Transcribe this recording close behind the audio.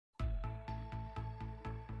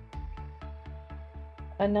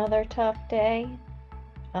Another tough day?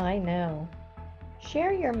 I know.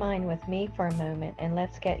 Share your mind with me for a moment and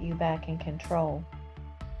let's get you back in control.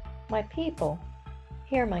 My people,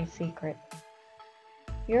 hear my secret.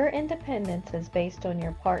 Your independence is based on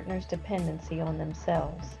your partner's dependency on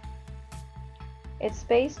themselves. It's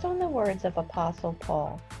based on the words of Apostle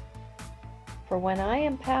Paul. For when I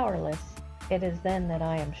am powerless, it is then that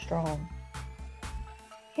I am strong.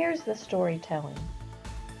 Here's the storytelling.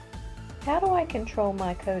 How do I control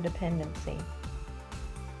my codependency?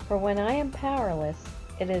 For when I am powerless,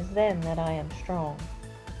 it is then that I am strong.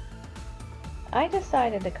 I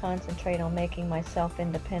decided to concentrate on making myself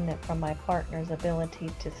independent from my partner's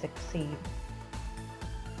ability to succeed.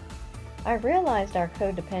 I realized our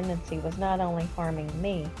codependency was not only harming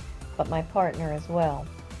me, but my partner as well.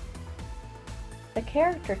 The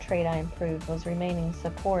character trait I improved was remaining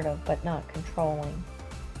supportive but not controlling.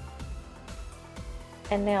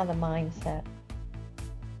 And now the mindset.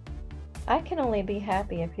 I can only be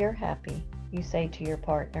happy if you're happy, you say to your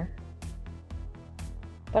partner.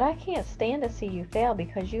 But I can't stand to see you fail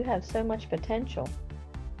because you have so much potential.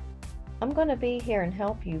 I'm going to be here and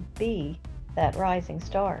help you be that rising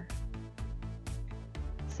star.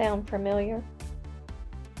 Sound familiar?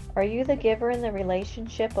 Are you the giver in the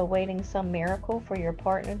relationship awaiting some miracle for your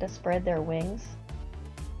partner to spread their wings?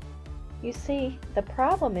 You see, the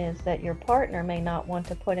problem is that your partner may not want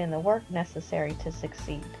to put in the work necessary to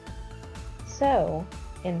succeed. So,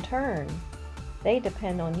 in turn, they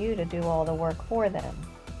depend on you to do all the work for them.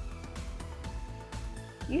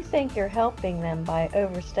 You think you're helping them by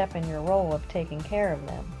overstepping your role of taking care of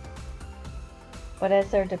them. But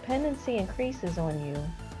as their dependency increases on you,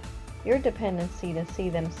 your dependency to see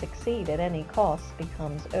them succeed at any cost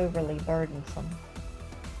becomes overly burdensome.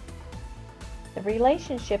 The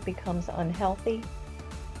relationship becomes unhealthy,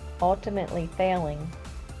 ultimately failing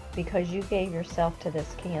because you gave yourself to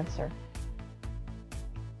this cancer.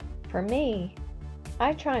 For me,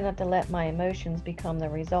 I try not to let my emotions become the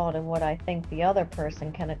result of what I think the other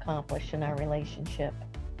person can accomplish in our relationship.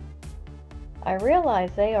 I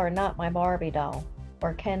realize they are not my Barbie doll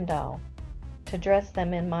or Ken doll to dress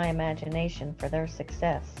them in my imagination for their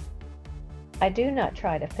success. I do not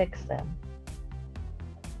try to fix them.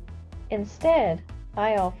 Instead,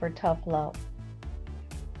 I offer tough love.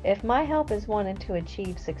 If my help is wanted to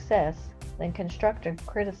achieve success, then constructive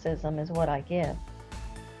criticism is what I give.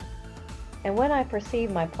 And when I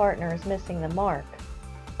perceive my partner is missing the mark,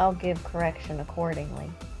 I'll give correction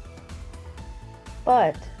accordingly.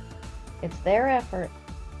 But it's their effort,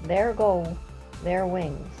 their goal, their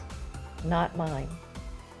wings, not mine.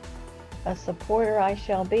 A supporter I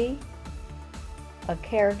shall be, a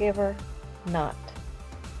caregiver not.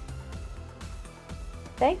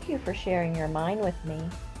 Thank you for sharing your mind with me.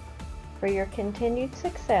 For your continued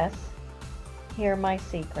success, hear my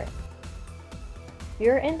secret.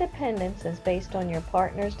 Your independence is based on your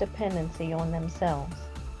partner's dependency on themselves.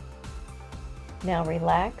 Now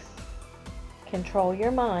relax, control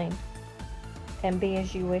your mind, and be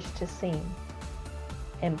as you wish to seem,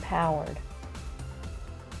 empowered.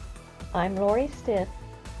 I'm Lori Stith,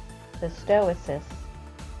 the Stoicist,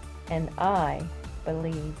 and I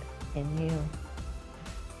believe in you.